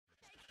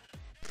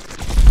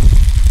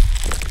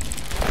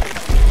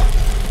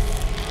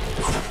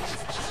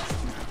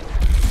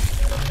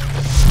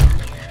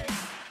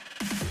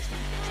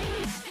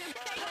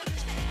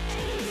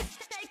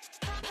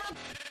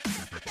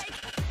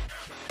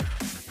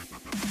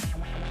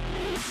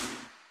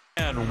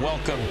and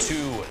welcome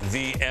to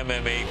the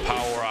MMA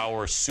Power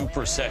Hour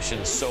Super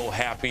Session. So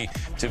happy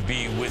to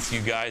be with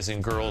you guys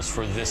and girls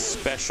for this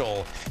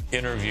special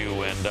interview.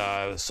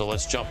 And so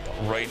let's jump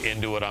right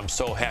into it. I'm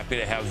so happy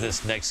to have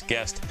this next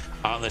guest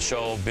on the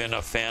show. Been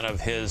a fan of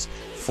his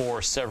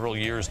for several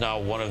years now.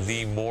 One of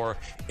the more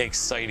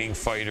exciting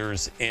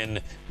fighters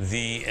in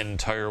the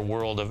entire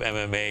world of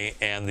MMA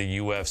and the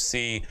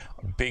UFC.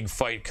 Big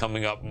fight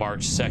coming up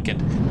March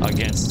 2nd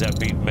against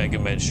Zabit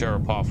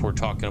Magomedsharipov. We're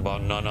talking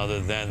about none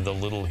other than the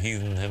Lil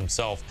Heathen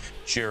himself,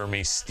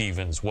 Jeremy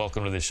Stephens.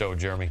 Welcome to the show,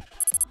 Jeremy.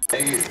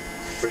 Thank you.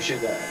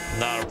 Appreciate that.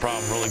 Not a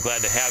problem. Really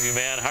glad to have you,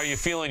 man. How are you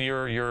feeling?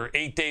 You're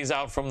 8 days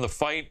out from the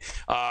fight.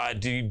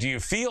 Do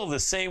you feel the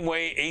same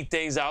way 8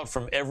 days out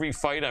from every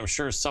fight? I'm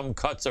sure some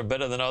cuts are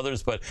better than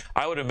others, but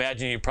I would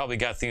imagine you probably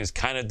got things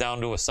kind of down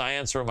to a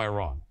science, or am I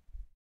wrong?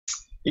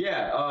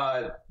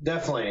 Yeah,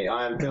 definitely.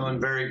 I'm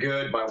feeling very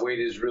good. My weight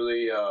is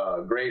really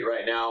great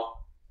right now.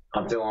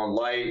 I'm feeling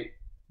light.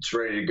 It's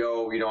ready to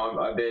go. You know,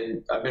 I've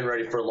been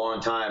ready for a long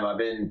time. I've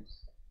been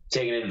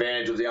taking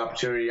advantage of the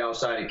opportunity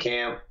outside of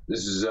camp.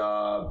 This has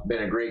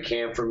been a great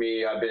camp for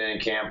me. I've been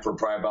in camp for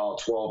probably about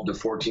 12 to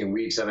 14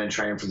 weeks. I've been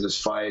training for this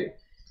fight,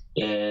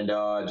 and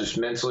just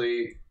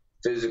mentally,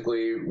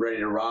 physically ready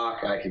to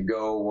rock. I could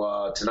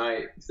go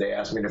tonight. If they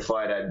asked me to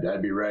fight,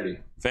 I'd be ready.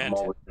 I'm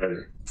always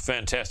ready.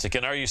 Fantastic.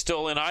 And are you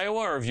still in Iowa,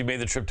 or have you made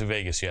the trip to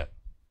Vegas yet?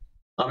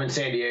 I'm in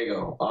San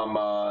Diego.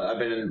 I've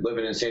been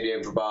living in San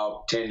Diego for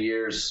about 10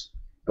 years,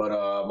 but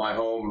my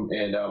home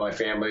and my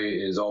family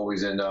is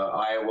always in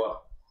Iowa.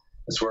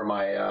 That's where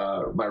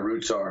my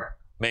roots are.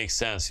 Makes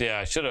sense. Yeah,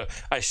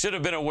 I should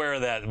have been aware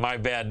of that. My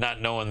bad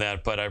not knowing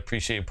that, but I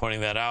appreciate you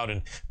pointing that out,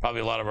 and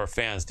probably a lot of our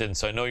fans didn't.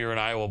 So I know you're an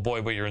Iowa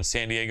boy, but you're in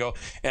San Diego.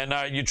 And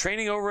are you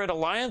training over at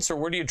Alliance, or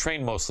where do you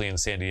train mostly in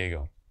San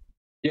Diego?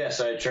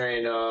 Yes, I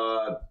train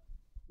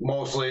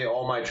mostly.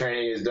 All my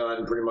training is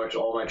done. Pretty much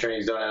all my training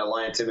is done at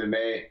Alliance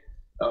MMA.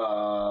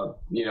 But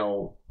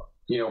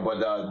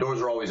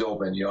doors are always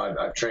open. You know,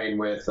 I've trained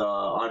with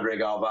Andre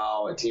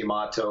Galvao at Team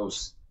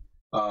Atos.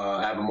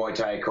 I have a Muay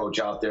Thai coach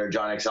out there,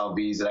 John X.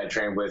 Albiz, that I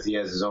train with. He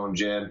has his own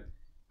gym.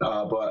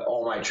 But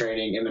all my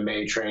training,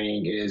 MMA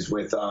training, is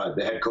with the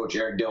head coach,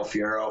 Eric Del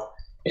Fiero,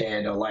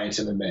 and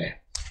Alliance MMA.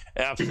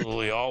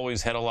 Absolutely.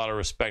 Always had a lot of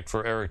respect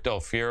for Eric Del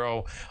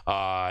Fiero.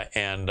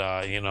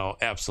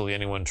 Absolutely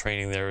anyone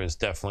training there is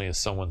definitely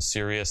someone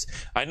serious.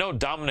 I know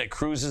Dominic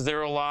Cruz is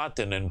there a lot,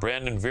 and then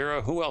Brandon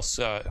Vera. Who else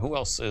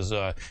is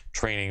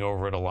training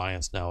over at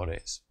Alliance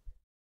nowadays?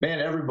 Man,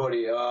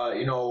 everybody,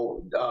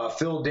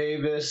 Phil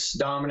Davis,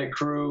 Dominic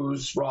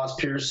Cruz, Ross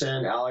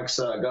Pearson, Alex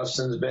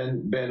Gustafson's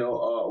been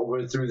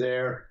over through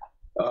there.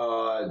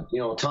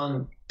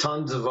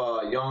 Tons of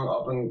young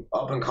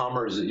up and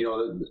comers.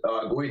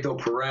 Guito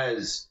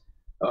Perez,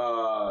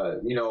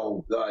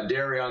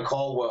 Darion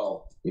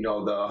Caldwell. The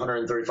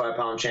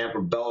 135-pound champ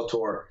of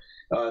Bellator.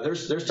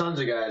 There's tons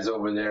of guys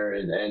over there,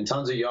 and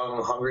tons of young,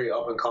 hungry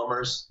up and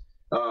comers.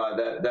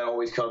 That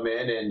always come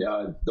in, and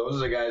those are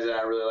the guys that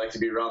I really like to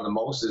be around the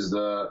most. Is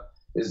the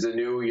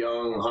new,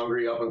 young,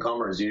 hungry up and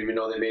comers. Even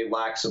though they may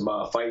lack some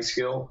fight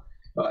skill,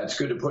 it's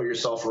good to put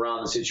yourself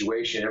around the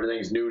situation.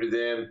 Everything's new to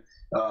them.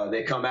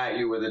 They come at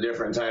you with a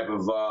different type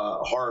of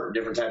heart,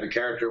 different type of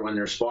character when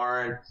they're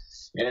sparring,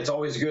 and it's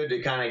always good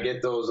to kind of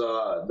get those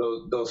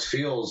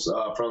feels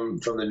from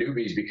the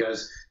newbies,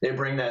 because they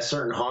bring that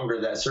certain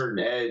hunger, that certain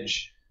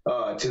edge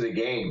to the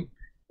game.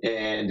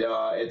 And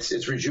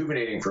it's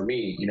rejuvenating for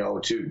me,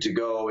 to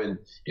go and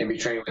be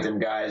training with them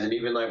guys. And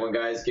even like when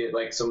guys get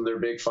like some of their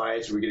big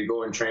fights, we get to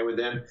go and train with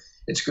them.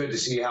 It's good to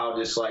see how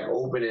just like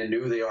open and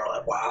new they are.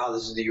 Like, wow,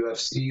 this is the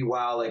UFC.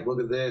 Wow, like look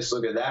at this,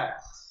 look at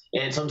that.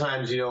 And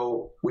sometimes,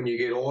 when you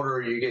get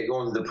older, you get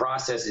going through the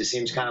process, it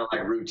seems kind of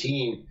like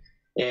routine,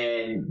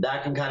 and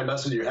that can kind of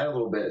mess with your head a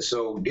little bit.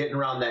 So getting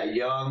around that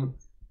young,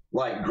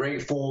 like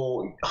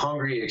grateful,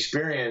 hungry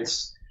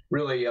experience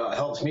really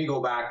helps me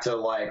go back to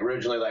like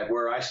originally like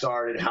where I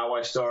started, how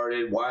I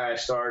started, why I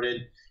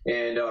started,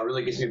 and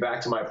really gets me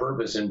back to my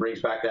purpose and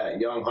brings back that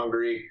young,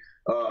 hungry,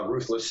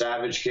 ruthless,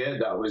 savage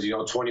kid that was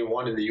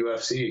 21 in the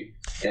UFC,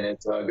 and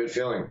it's a good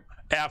feeling.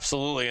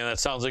 Absolutely, and that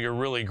sounds like a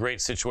really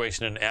great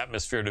situation and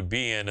atmosphere to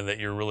be in, and that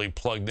you're really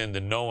plugged into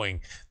knowing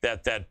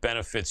that that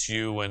benefits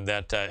you and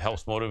that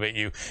helps motivate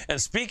you.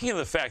 And speaking of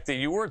the fact that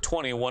you were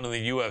 21 in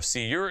the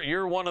UFC,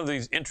 you're one of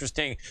these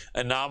interesting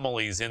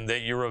anomalies in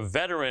that you're a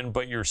veteran,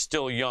 but you're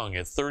still young.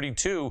 At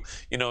 32,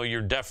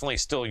 you're definitely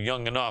still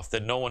young enough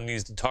that no one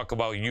needs to talk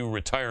about you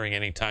retiring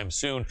anytime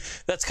soon.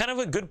 That's kind of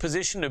a good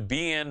position to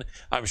be in,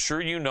 I'm sure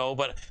you know,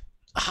 but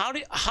how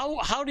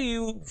do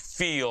you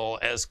feel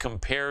as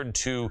compared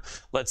to,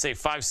 let's say,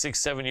 5, 6,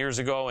 7 years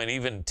ago and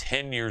even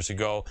 10 years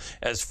ago,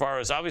 as far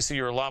as obviously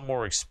you're a lot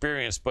more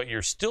experienced, but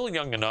you're still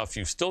young enough,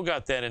 you've still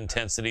got that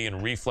intensity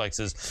and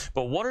reflexes,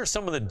 but what are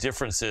some of the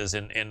differences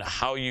in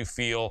how you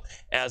feel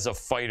as a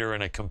fighter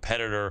and a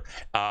competitor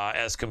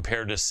as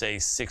compared to, say,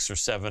 6 or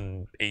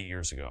 7, 8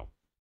 years ago?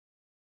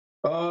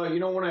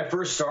 When I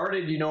first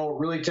started,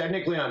 really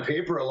technically on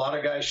paper, a lot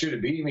of guys should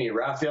have beat me.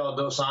 Rafael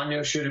Dos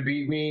Anjos should have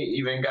beat me.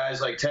 Even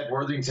guys like Ted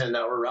Worthington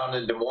that were around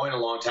in Des Moines a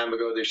long time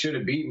ago, they should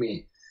have beat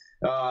me.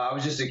 I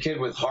was just a kid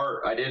with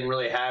heart. I didn't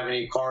really have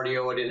any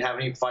cardio. I didn't have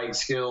any fight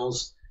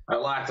skills. I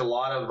lacked a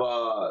lot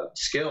of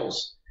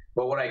skills.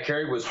 But what I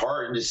carried was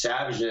heart and just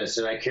savageness.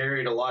 And I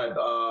carried a lot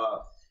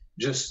of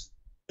just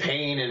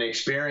pain and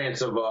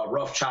experience of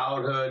rough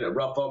childhood,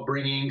 rough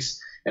upbringings.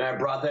 And I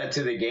brought that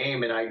to the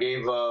game, and I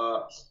gave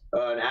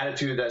an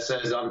attitude that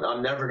says,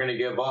 I'm never going to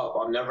give up.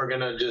 I'm never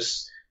going to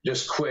just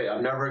quit.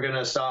 I'm never going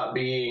to stop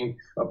being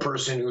a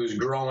person who's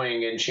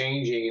growing and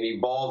changing and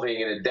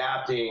evolving and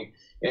adapting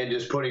and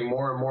just putting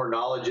more and more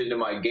knowledge into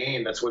my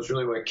game. That's what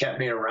kept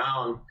me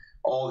around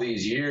all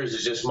these years,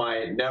 is just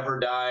my never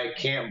die,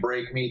 can't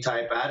break me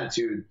type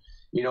attitude.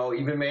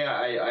 Even may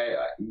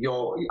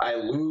I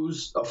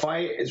lose a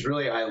fight, it's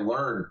really I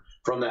learn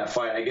from that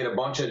fight. I get a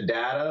bunch of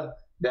data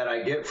that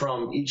I get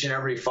from each and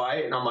every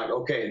fight, and I'm like,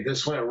 okay,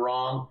 this went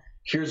wrong.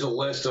 Here's a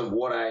list of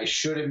what I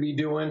shouldn't be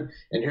doing,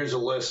 and here's a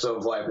list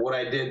of like what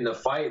I did in the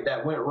fight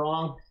that went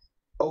wrong.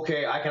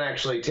 Okay, I can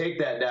actually take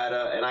that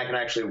data and I can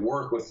actually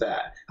work with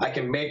that. I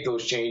can make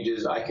those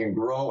changes. I can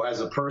grow as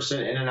a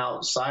person in and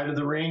outside of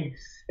the ring,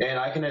 and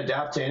I can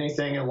adapt to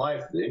anything in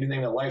life,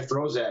 anything that life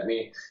throws at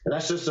me. And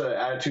that's just an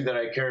attitude that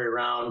I carry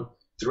around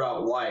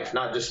throughout life,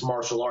 not just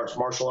martial arts.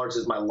 Martial arts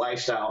is my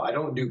lifestyle. I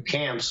don't do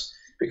camps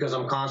because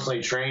I'm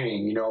constantly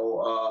training.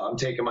 I'm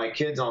taking my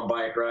kids on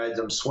bike rides.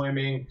 I'm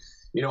swimming.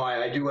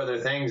 I do other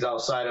things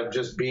outside of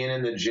just being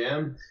in the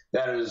gym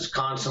that is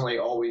constantly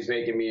always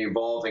making me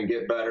evolve and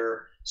get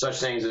better, such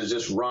things as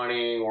just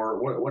running or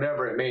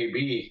whatever it may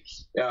be.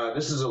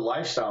 This is a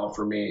lifestyle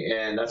for me,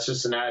 and that's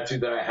just an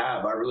attitude that I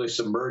have. I really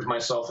submerge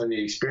myself in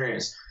the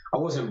experience. I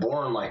wasn't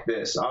born like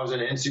this. I was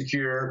an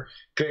insecure,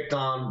 picked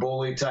on,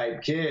 bully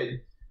type kid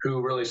who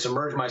really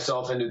submerged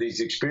myself into these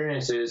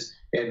experiences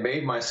and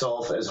made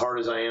myself as hard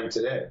as I am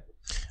today.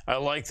 I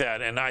like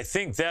that, and I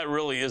think that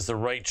really is the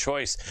right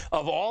choice.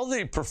 Of all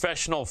the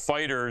professional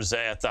fighters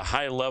at the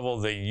high level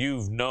that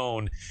you've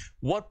known,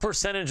 what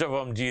percentage of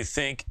them do you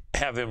think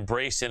have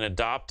embraced and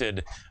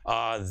adopted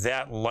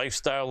that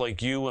lifestyle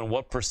like you, and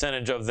what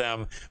percentage of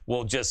them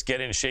will just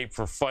get in shape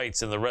for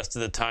fights and the rest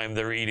of the time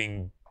they're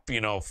eating,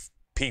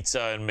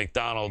 pizza and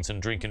McDonald's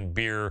and drinking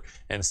beer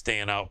and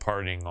staying out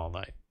partying all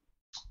night?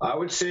 I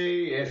would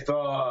say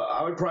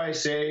I would probably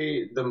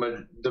say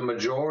the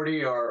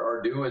majority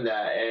are doing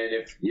that, and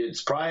if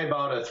it's probably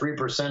about a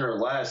 3% or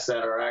less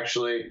that are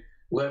actually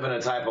living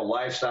a type of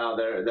lifestyle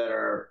that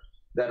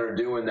are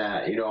doing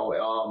that.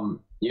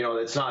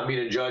 It's not me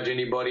to judge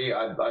anybody.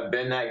 I've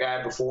been that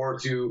guy before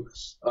to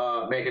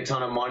make a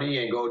ton of money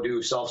and go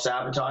do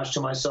self-sabotage to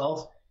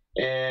myself.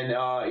 And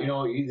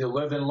either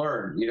live and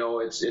learn.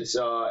 It's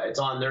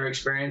on their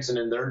experience and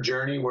in their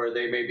journey where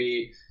they may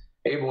be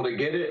able to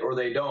get it or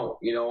they don't,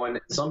 and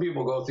some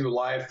people go through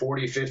life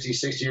 40, 50,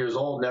 60 years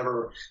old,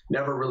 never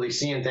really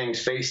seeing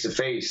things face to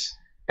face.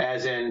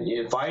 As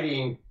in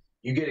fighting,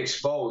 you get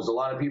exposed. A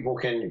lot of people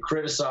can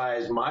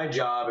criticize my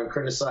job and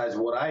criticize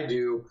what I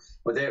do,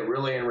 but they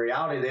really, in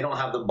reality, they don't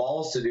have the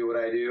balls to do what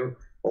I do,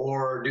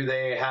 or do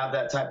they have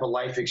that type of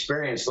life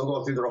experience? They'll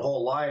go through their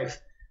whole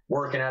life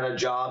working at a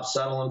job,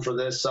 settling for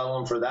this,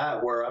 settling for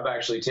that, where I've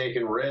actually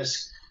taken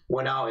risks,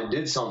 went out and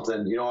did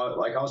something.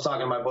 Like I was talking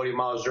to my buddy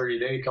Miles Dirty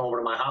today, come over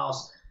to my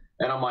house,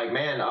 and I'm like,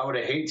 man, I would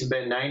have hated to have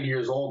been 90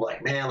 years old.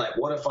 Like, man, like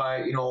what if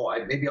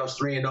maybe I was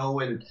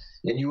 3-0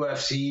 in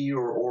UFC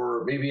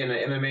or maybe in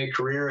an MMA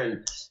career,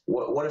 and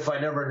what if I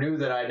never knew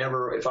that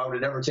if I would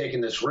have never taken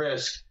this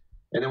risk,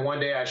 and then one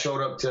day I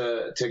showed up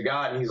to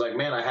God, and He's like,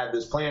 man, I had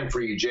this plan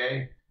for you,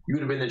 Jay. You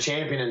would have been the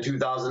champion in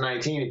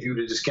 2019 if you would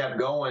have just kept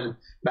going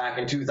back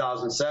in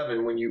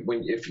 2007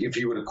 if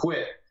you would have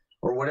quit,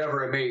 or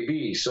whatever it may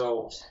be.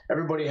 So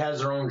everybody has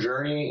their own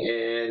journey,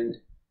 and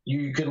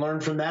you can learn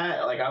from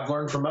that. Like I've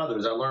learned from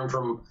others. I learned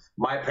from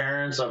my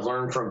parents. I've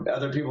learned from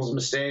other people's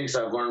mistakes.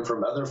 I've learned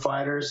from other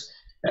fighters,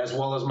 as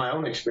well as my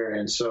own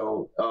experience.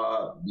 So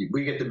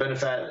we get the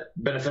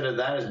benefit of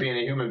that as being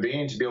a human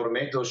being, to be able to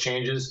make those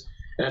changes.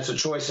 And it's a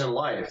choice in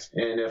life.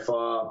 And if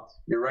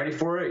you're ready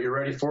for it, you're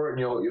ready for it, and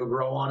you'll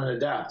grow on and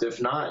adapt.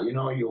 If not,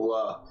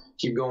 you'll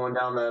keep going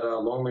down that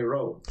lonely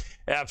road.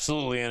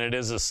 Absolutely, and it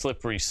is a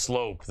slippery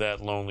slope, that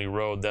lonely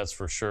road, that's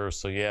for sure.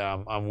 So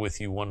yeah, I'm with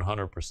you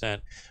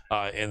 100%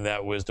 in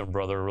that wisdom,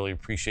 brother. I really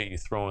appreciate you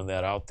throwing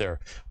that out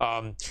there.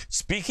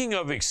 Speaking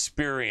of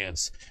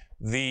experience,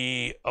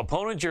 the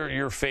opponent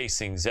you're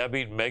facing,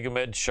 Zabit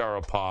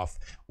Magomedsharipov,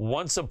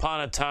 once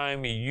upon a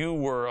time you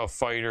were a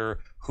fighter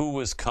who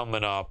was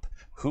coming up,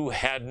 who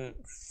hadn't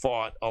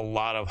fought a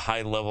lot of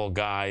high-level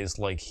guys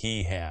like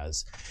he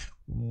has.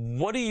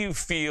 What do you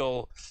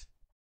feel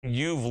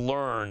you've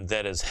learned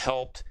that has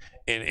helped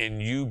in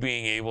you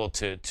being able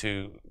to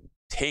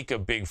take a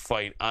big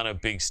fight on a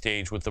big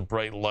stage with the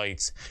bright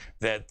lights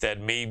that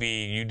maybe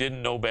you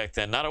didn't know back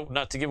then?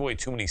 Not to give away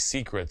too many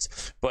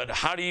secrets, but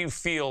how do you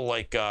feel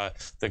like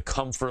the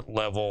comfort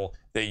level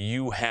that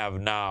you have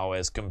now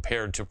as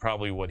compared to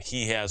probably what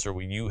he has or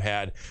what you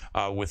had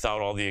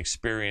without all the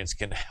experience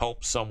can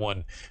help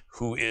someone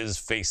who is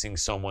facing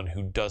someone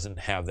who doesn't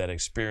have that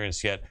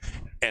experience yet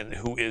and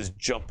who is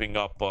jumping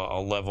up a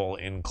level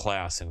in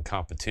class and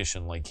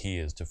competition like he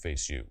is to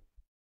face you?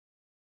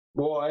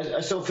 Well,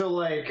 I still feel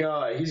like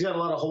he's got a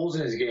lot of holes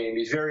in his game.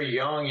 He's very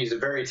young. He's a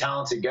very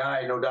talented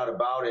guy, no doubt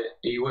about it.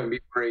 He wouldn't be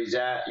where he's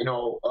at.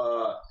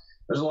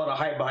 There's a lot of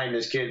hype behind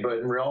this kid, but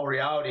in real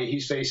reality,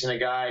 he's facing a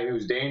guy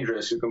who's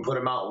dangerous, who can put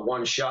him out in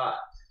one shot.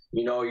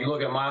 You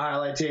look at my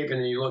highlight tape and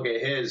then you look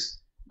at his.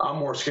 I'm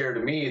more scared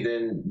of me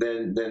than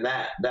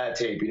that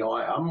tape.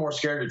 I'm more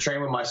scared to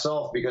train with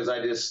myself because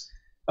I just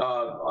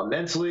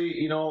mentally,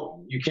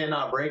 you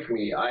cannot break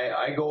me.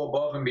 I go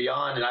above and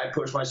beyond, and I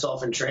push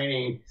myself in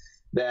training.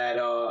 That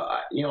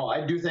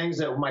I do things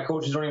that my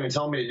coaches don't even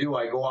tell me to do.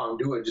 I go out and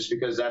do it just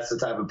because that's the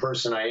type of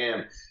person I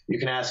am. You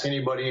can ask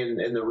anybody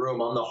in the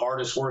room. I'm the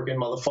hardest working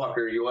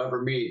motherfucker you'll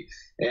ever meet,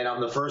 and I'm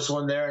the first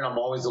one there, and I'm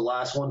always the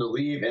last one to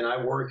leave. And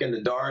I work in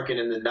the dark and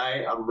in the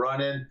night. I'm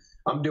running.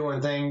 I'm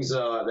doing things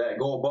that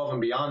go above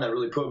and beyond that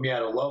really put me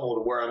at a level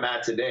to where I'm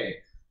at today.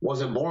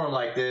 Wasn't born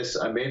like this.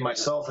 I made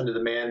myself into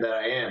the man that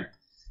I am.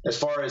 As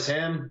far as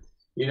him.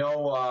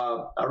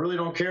 I really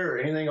don't care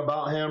anything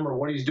about him or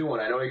what he's doing.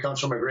 I know he comes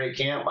from a great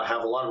camp. I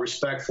have a lot of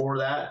respect for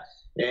that,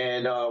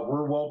 and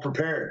we're well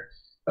prepared.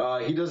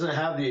 He doesn't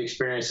have the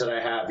experience that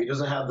I have. He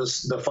doesn't have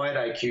the fight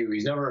IQ.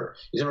 He's never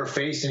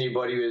faced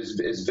anybody who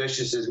is as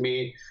vicious as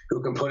me,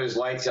 who can put his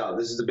lights out.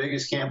 This is the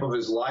biggest camp of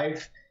his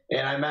life,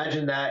 and I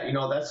imagine that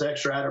that's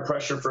extra added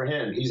pressure for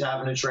him. He's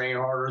having to train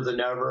harder than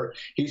ever.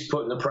 He's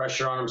putting the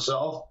pressure on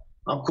himself.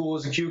 I'm cool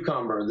as a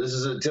cucumber. This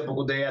is a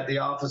typical day at the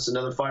office,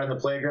 another fight on the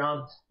playground.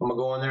 I'm going to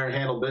go in there and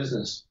handle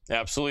business.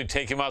 Absolutely.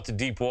 Take him out to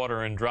deep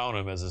water and drown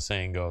him, as the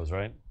saying goes,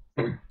 right?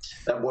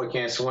 That boy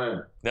can't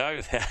swim. Now,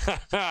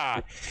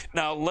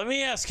 let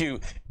me ask you,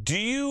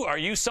 are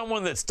you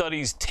someone that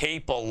studies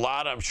tape a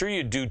lot? I'm sure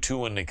you do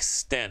to an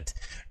extent,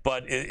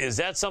 but is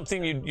that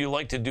something you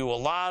like to do a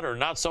lot or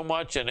not so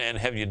much? And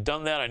have you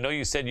done that? I know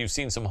you said you've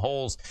seen some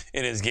holes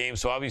in his game,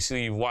 so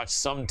obviously you've watched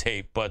some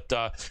tape, but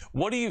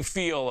what do you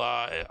feel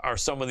are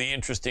some of the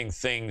interesting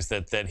things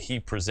that he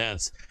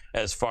presents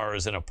as far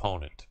as an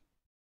opponent?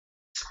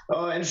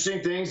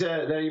 Interesting things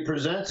that he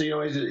presents. He's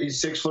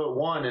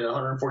 6'1" in a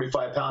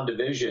 145-pound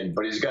division,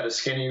 but he's got a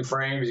skinny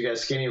frame. He's got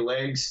skinny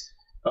legs.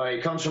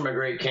 He comes from a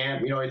great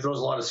camp. He throws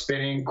a lot of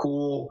spinning,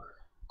 cool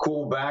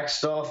back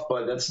stuff,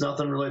 but that's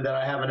nothing really that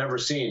I haven't ever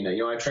seen.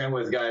 I train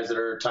with guys that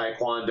are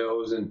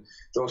taekwondos and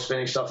throw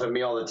spinning stuff at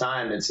me all the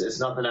time. It's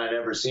nothing I'd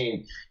ever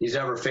seen. He's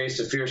never faced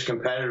a fierce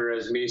competitor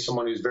as me,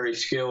 someone who's very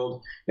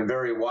skilled and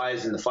very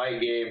wise in the fight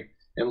game,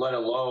 and let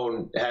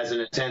alone has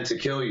an intent to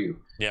kill you.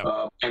 Yeah.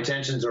 My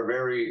intentions are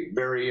very,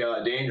 very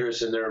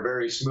dangerous, and they're a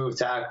very smooth,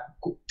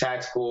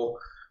 tactical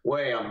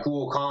way. I'm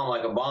cool, calm,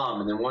 like a bomb.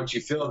 And then once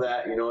you feel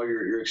that,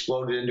 you're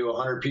exploded into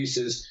 100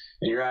 pieces,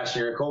 and you're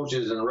asking your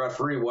coaches and the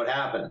referee what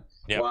happened.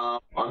 Yep.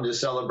 Well, I'm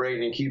just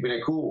celebrating and keeping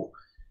it cool.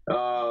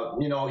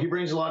 He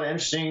brings a lot of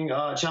interesting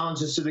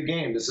challenges to the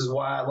game. This is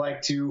why I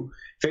like to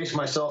face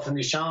myself in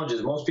these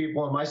challenges. Most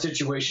people in my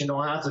situation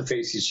don't have to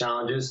face these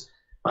challenges.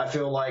 I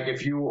feel like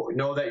if you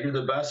know that you're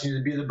the best, you need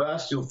to be the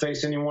best, you'll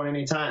face anyone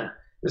anytime.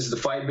 This is the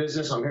fight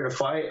business. I'm here to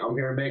fight. I'm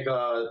here to make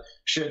a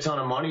shit ton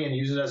of money and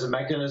use it as a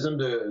mechanism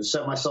to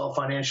set myself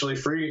financially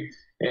free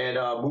and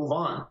move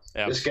on.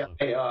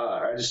 Absolutely. This guy,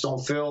 I just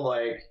don't feel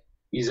like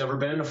he's ever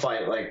been in a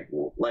fight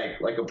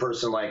like a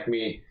person like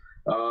me.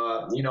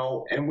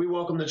 And we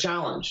welcome the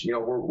challenge.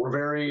 We're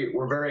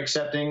very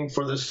accepting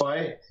for this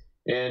fight.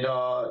 And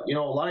a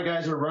lot of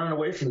guys are running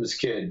away from this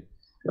kid.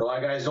 A lot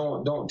of guys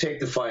don't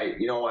take the fight.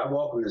 I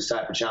welcome this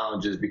type of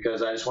challenges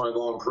because I just want to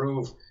go and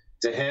prove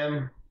to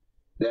him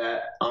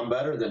that I'm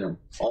better than him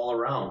all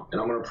around,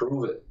 and I'm going to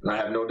prove it, and I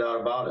have no doubt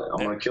about it.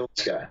 I'm going to kill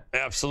this guy.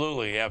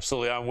 Absolutely,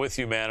 absolutely. I'm with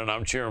you, man, and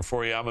I'm cheering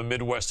for you. I'm a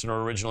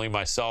Midwesterner originally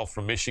myself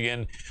from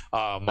Michigan.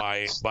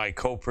 My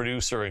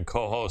co-producer and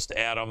co-host,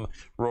 Adam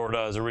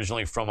Rorda, is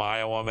originally from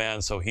Iowa,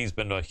 man, so he's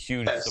been a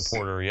huge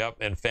supporter,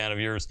 and fan of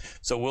yours.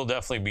 So we'll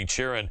definitely be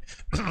cheering.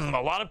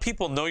 A lot of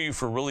people know you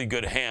for really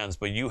good hands,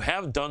 but you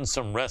have done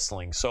some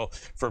wrestling. So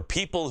for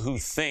people who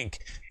think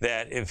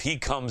that if he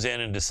comes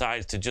in and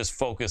decides to just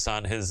focus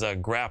on his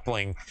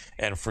grappling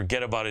and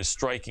forget about his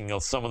striking,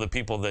 some of the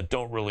people that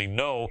don't really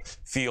know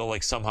feel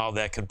like somehow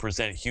that could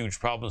present huge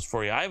problems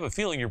for you. I have a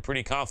feeling you're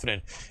pretty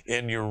confident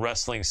in your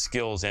wrestling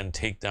skills and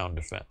takedown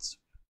defense.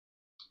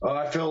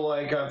 I feel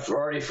like I've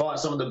already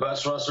fought some of the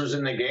best wrestlers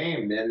in the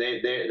game, and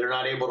they're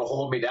not able to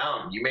hold me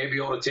down. You may be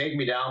able to take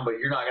me down, but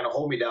you're not going to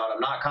hold me down.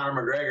 I'm not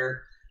Conor McGregor.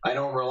 I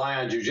don't rely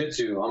on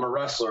jiu-jitsu. I'm a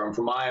wrestler. I'm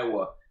from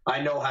Iowa.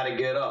 I know how to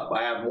get up.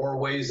 I have more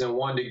ways than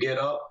one to get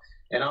up,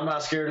 and I'm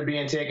not scared of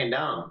being taken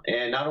down.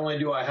 And not only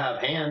do I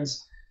have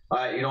hands,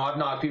 I've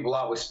knocked people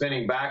out with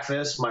spinning back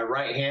fists, my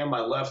right hand,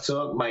 my left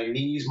hook, my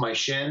knees, my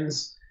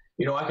shins.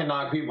 I can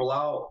knock people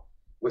out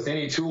with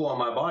any tool on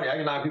my body. I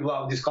can knock people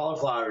out with these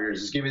cauliflower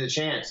ears. Just give me the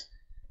chance.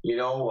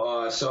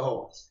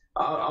 So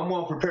I'm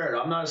well prepared.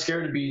 I'm not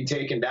scared to be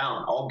taken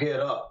down. I'll get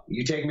up.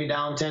 You take me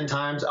down 10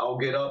 times, I'll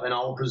get up and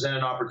I'll present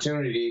an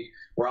opportunity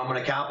where I'm going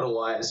to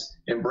capitalize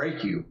and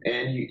break you.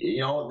 And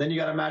then you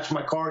got to match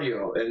my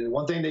cardio. And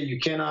one thing that you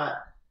cannot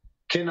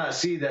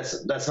see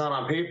that's not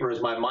on paper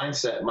is my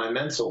mindset, my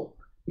mental.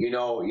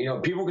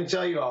 People can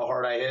tell you how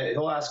hard I hit.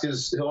 He'll ask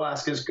his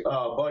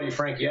buddy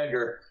Frankie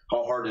Edgar,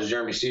 how hard does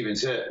Jeremy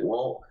Stephens hit?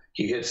 Well,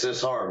 he hits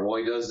this hard. Well,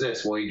 he does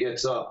this. Well, he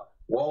gets up.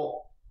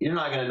 Well, you're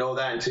not going to know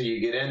that until you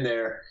get in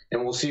there,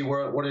 and we'll see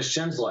what his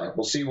chin's like.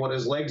 We'll see what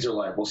his legs are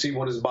like. We'll see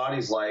what his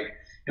body's like,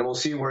 and we'll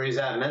see where he's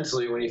at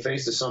mentally when he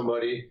faces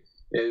somebody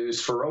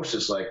who's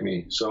ferocious like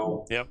me.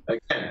 So,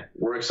 Again,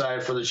 we're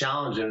excited for the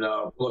challenge and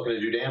looking to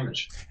do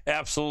damage.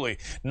 Absolutely.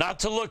 Not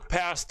to look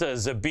past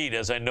Zabit,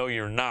 as I know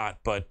you're not,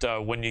 but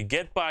when you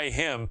get by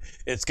him,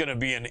 it's going to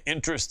be an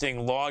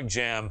interesting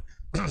logjam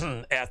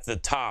at the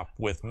top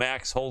with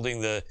Max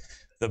holding the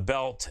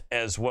belt,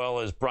 as well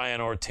as Brian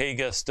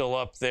Ortega still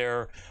up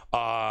there,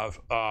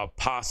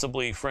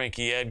 possibly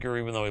Frankie Edgar,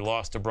 even though he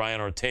lost to Brian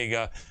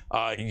Ortega,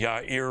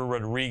 Yair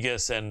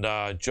Rodriguez, and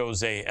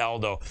Jose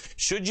Aldo.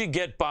 Should you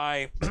get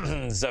by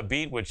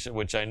Zabit,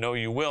 which I know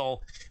you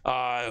will,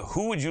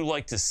 who would you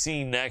like to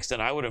see next? And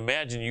I would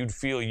imagine you'd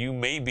feel you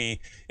may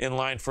be in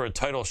line for a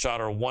title shot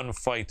or one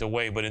fight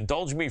away. But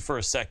indulge me for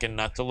a second,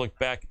 not to look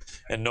back,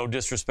 and no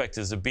disrespect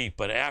to Zabit,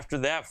 but after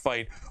that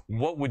fight,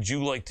 what would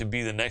you like to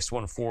be the next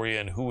one for you,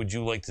 and who would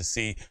you like to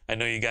see? I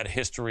know you got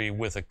history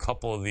with a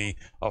couple of the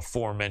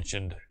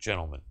aforementioned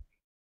gentlemen.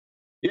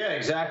 Yeah,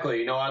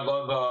 exactly. I'd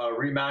love a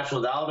rematch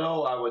with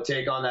Aldo. I would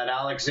take on that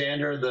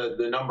Alexander,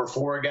 the number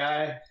 4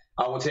 guy.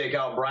 I would take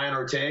out Brian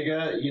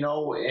Ortega,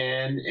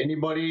 and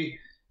anybody,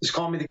 just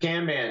call me the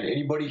can man.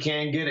 Anybody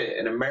can get it.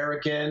 An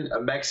American, a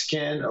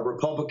Mexican, a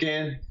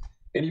Republican,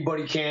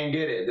 anybody can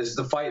get it. This is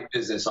the fight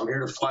business. I'm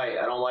here to fight.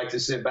 I don't like to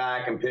sit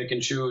back and pick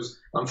and choose.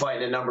 I'm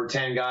fighting a number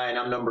 10 guy, and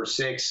I'm number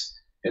 6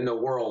 in the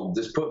world.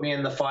 Just put me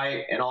in the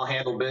fight, and I'll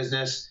handle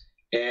business.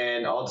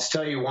 And I'll just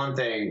tell you one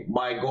thing.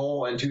 My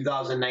goal in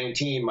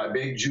 2019, my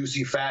big,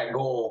 juicy, fat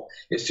goal,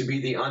 is to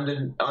be the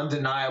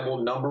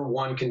undeniable number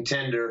 1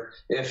 contender,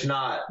 if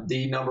not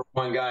the number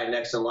 1 guy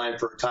next in line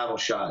for a title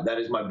shot. That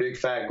is my big,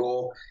 fat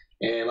goal.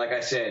 And like I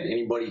said,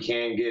 anybody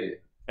can get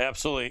it.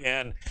 Absolutely.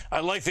 And I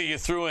like that you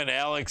threw in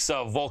Alex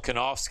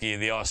Volkanovski,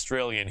 the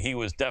Australian. He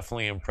was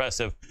definitely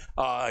impressive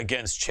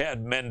against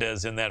Chad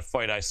Mendes in that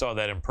fight. I saw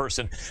that in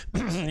person.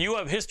 You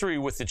have history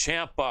with the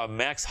champ,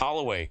 Max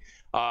Holloway.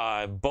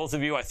 Both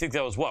of you, I think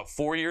that was,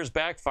 4 years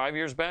back, 5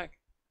 years back?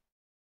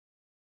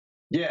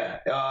 Yeah.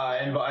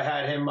 And I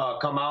had him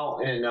come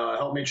out and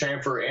help me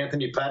train for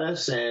Anthony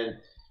Pettis. And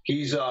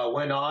he's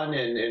went on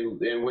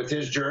and with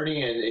his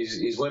journey, and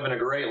he's living a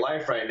great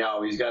life right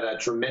now. He's got a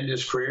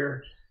tremendous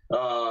career.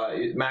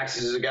 Max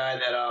is a guy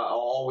that I'll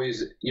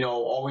always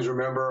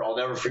remember. I'll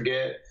never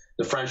forget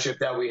the friendship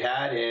that we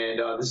had.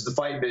 And this is the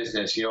fight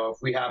business.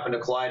 If we happen to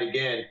collide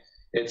again,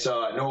 it's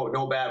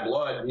no bad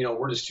blood.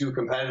 We're just 2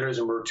 competitors,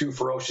 and we're 2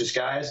 ferocious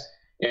guys.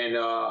 And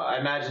I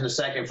imagine the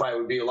second fight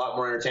would be a lot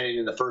more entertaining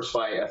than the first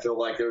fight. I feel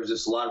like there was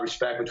just a lot of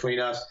respect between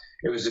us.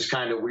 It was just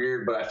kind of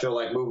weird, but I feel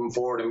like moving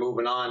forward and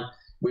moving on,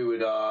 we would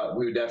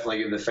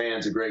definitely give the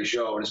fans a great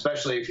show. And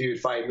especially if he would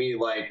fight me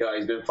like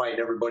he's been fighting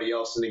everybody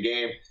else in the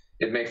game,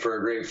 it'd make for a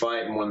great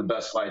fight and one of the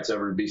best fights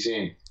ever to be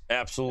seen.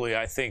 Absolutely.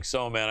 I think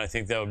so, man. I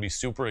think that would be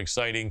super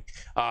exciting,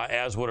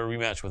 as would a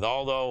rematch with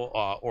Aldo,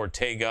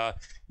 Ortega,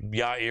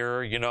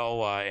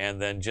 Yair, and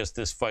then just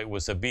this fight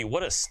with Zabit.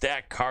 What a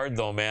stacked card,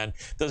 though, man.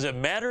 Does it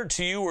matter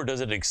to you, or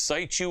does it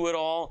excite you at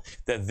all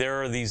that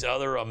there are these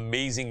other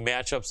amazing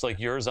matchups like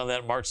yours on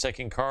that March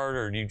 2nd card,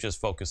 or do you just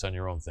focus on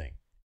your own thing?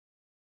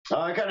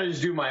 I kind of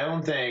just do my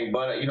own thing,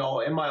 but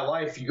in my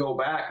life, you go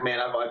back, man.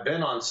 I've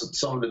been on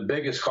some of the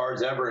biggest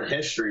cards ever in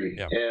history,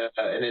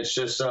 and it's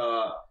just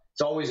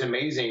it's always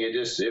amazing.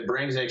 It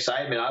brings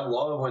excitement. I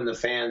love when the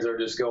fans are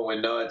just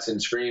going nuts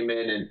and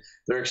screaming, and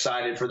they're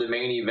excited for the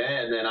main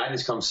event, and then I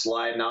just come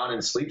sliding on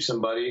and sleep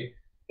somebody,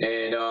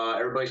 and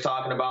everybody's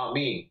talking about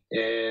me,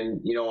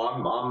 and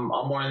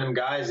I'm one of them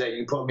guys that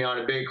you put me on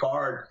a big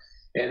card.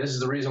 And this is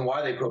the reason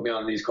why they put me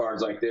on these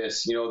cards like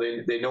this.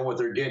 They know what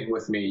they're getting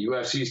with me.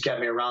 UFC's kept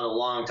me around a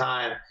long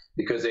time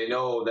because they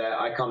know that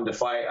I come to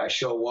fight. I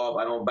show up.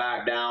 I don't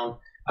back down.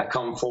 I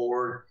come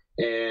forward,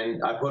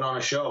 and I put on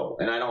a show.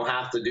 And I don't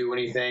have to do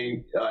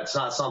anything. It's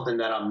not something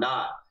that I'm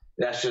not.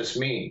 That's just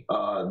me.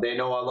 They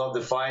know I love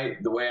to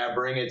fight. The way I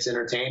bring it's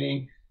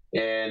entertaining.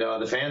 And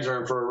the fans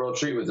are in for a real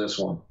treat with this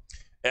one.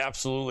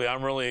 Absolutely.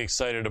 I'm really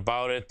excited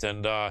about it,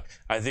 and I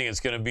think it's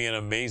going to be an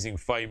amazing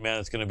fight, man.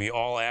 It's going to be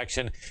all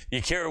action.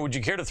 Would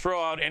you care to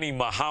throw out any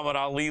Muhammad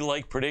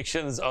Ali-like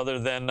predictions other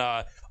than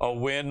a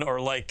win, or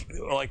like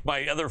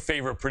my other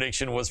favorite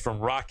prediction was from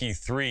Rocky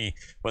 3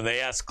 when they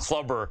asked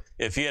Clubber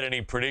if he had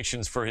any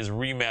predictions for his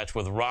rematch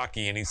with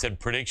Rocky, and he said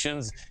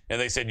predictions,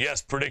 and they said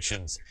yes,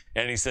 predictions,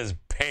 and he says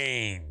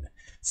pain.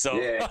 So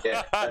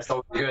yeah, that's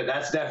always good.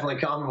 That's definitely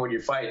coming when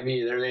you're fighting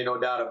me. There ain't no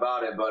doubt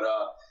about it. But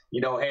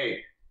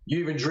hey, you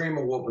even dream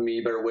of whooping me,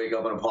 you better wake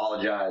up and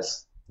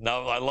apologize.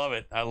 No, I love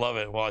it. I love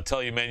it. Well, I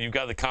tell you, man, you've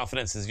got the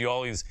confidence as you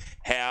always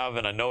have,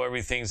 and I know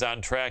everything's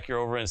on track. You're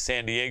over in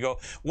San Diego.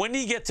 When do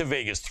you get to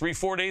Vegas?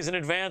 3-4 days in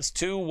advance?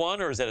 2,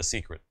 1, or is that a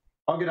secret?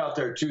 I'll get out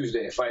there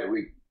Tuesday, fight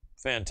week.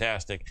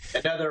 Fantastic.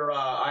 Another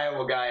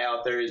Iowa guy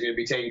out there is going to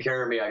be taking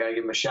care of me. I got to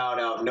give him a shout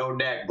out. No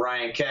Neck,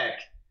 Brian Keck.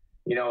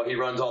 He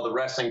runs all the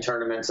wrestling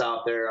tournaments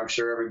out there. I'm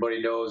sure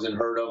everybody knows and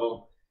heard of him.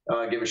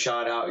 Give a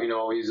shout out.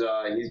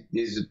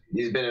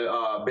 He's been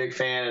a big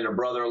fan and a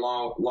brother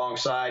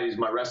alongside. He's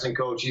my wrestling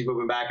coach. He's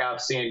moving back out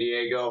to San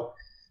Diego.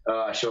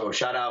 So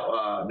shout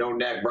out No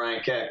Neck,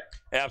 Brian Keck.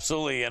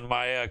 Absolutely. And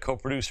my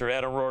co-producer,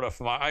 Adam Rhoda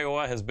from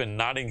Iowa, has been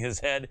nodding his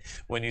head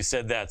when you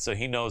said that, so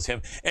he knows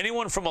him.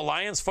 Anyone from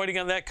Alliance fighting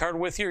on that card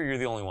with you, or you're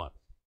the only one?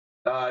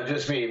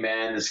 Just me,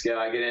 man.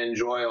 I get to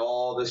enjoy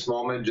all this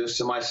moment just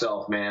to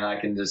myself, man. I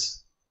can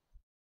just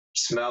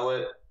smell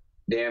it,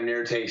 damn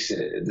near taste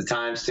it. The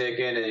time's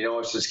ticking, and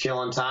it's just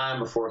killing time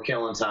before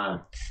killing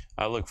time.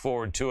 I look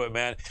forward to it,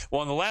 man.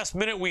 Well, in the last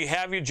minute we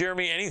have you,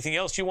 Jeremy, anything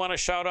else you want to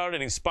shout out?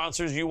 Any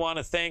sponsors you want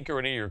to thank, or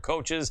any of your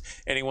coaches?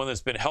 Anyone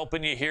that's been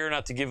helping you here?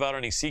 Not to give out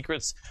any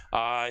secrets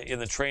in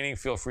the training,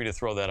 feel free to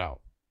throw that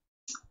out.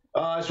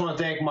 I just want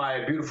to thank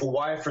my beautiful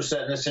wife for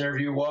setting this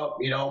interview up.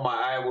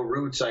 My Iowa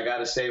roots, I got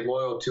to stay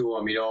loyal to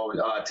them.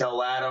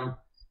 Tell Adam,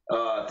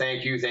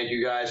 thank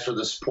you guys for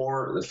the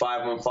support, the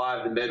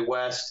 515, the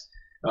Midwest.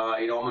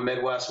 I'm a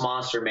Midwest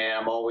monster, man.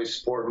 I'm always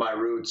supporting my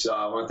roots.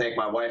 I want to thank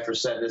my wife for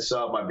setting this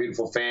up, my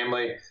beautiful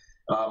family,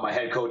 my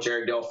head coach,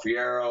 Eric Del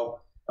Fiero,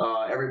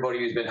 everybody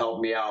who's been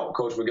helping me out,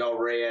 Coach Miguel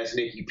Reyes,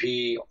 Nikki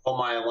P, all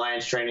my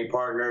Alliance training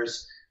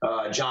partners,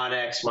 John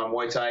X, my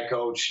Muay Thai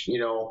coach,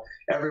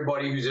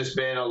 everybody who's just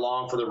been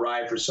along for the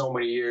ride for so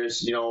many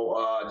years,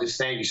 just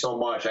thank you so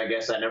much. I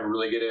guess I never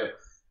really get to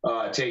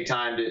take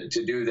time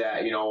to do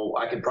that.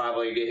 I could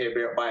probably get hit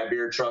by a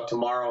beer truck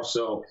tomorrow.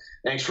 So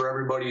thanks for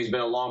everybody who's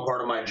been a long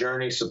part of my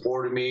journey,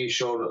 supported me,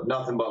 showed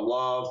nothing but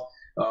love,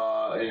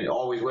 and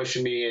always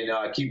wishing me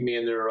and keeping me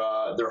in their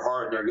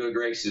heart and their good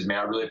graces, man.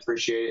 I really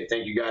appreciate it.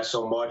 Thank you guys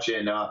so much.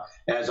 And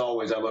as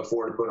always, I look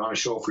forward to putting on a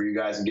show for you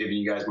guys and giving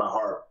you guys my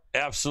heart.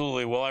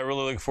 Absolutely. Well, I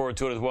really look forward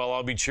to it as well.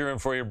 I'll be cheering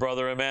for you,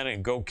 brother, and man,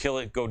 and go kill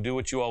it. Go do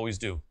what you always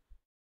do.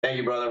 Thank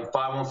you, brother.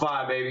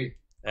 515, baby.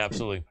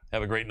 Absolutely.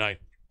 Have a great night.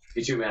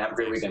 You too, man. Have a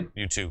great weekend.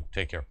 You too.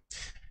 Take care.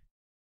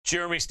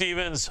 Jeremy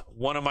Stephens,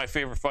 one of my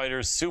favorite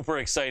fighters, super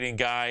exciting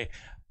guy.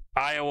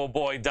 Iowa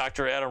boy,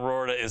 Dr. Adam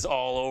Rorda is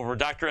all over.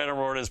 Dr. Adam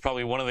Rorda is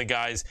probably one of the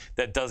guys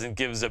that doesn't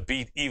give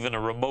Zabit even a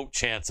remote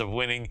chance of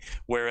winning,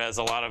 whereas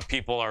a lot of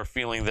people are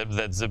feeling that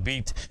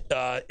Zabit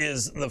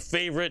is the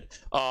favorite.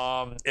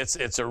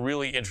 It's a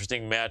really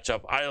interesting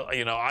matchup.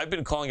 I've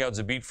been calling out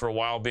Zabit for a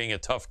while, being a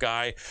tough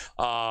guy.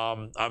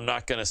 I'm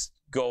not going to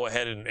go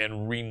ahead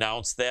and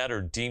renounce that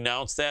or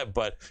denounce that,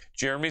 but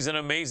Jeremy's an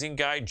amazing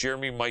guy.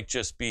 Jeremy might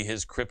just be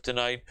his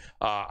kryptonite.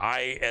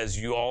 As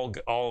you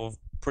all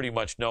pretty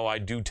much know, I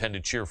do tend to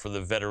cheer for the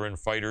veteran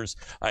fighters.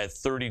 At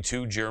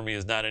 32, Jeremy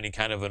is not any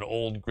kind of an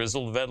old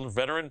grizzled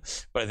veteran,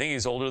 but I think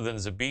he's older than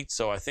Zabit,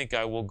 so I think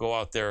I will go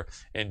out there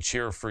and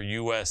cheer for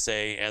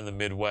USA and the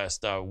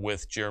Midwest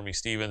with Jeremy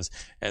Stephens,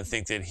 and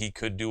think that he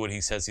could do what he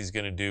says he's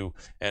going to do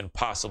and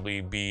possibly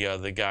be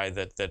the guy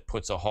that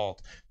puts a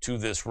halt to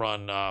this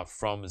run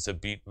from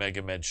Zabit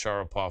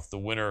Magomedsharipov. The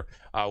winner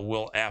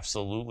will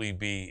absolutely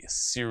be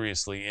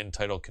seriously in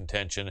title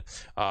contention,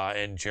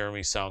 and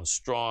Jeremy sounds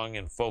strong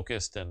and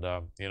focused, and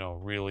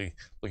really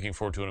looking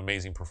forward to an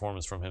amazing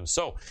performance from him.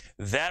 So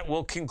that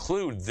will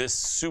conclude this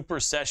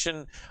super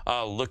session.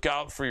 Look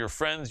out for your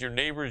friends, your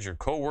neighbors, your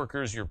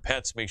coworkers, your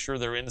pets. Make sure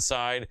they're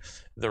inside,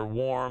 they're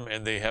warm,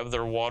 and they have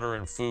their water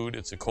and food.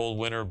 It's a cold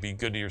winter. Be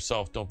good to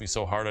yourself. Don't be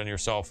so hard on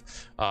yourself.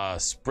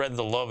 Spread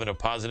the love in a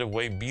positive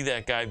way. Be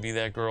that guy, be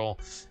that girl,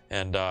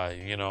 and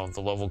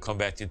the love will come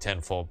back to you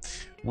tenfold.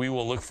 We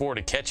will look forward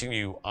to catching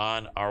you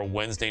on our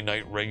Wednesday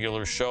night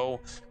regular show,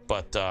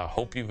 but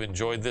hope you've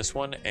enjoyed this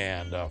one.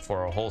 And for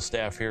our whole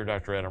staff here,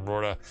 Dr. Adam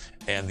Rorda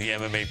and the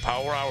MMA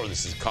Power Hour,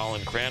 this is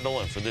Colin Crandall,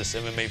 and for this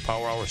MMA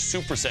Power Hour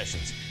Super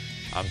Sessions,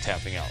 I'm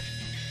tapping out.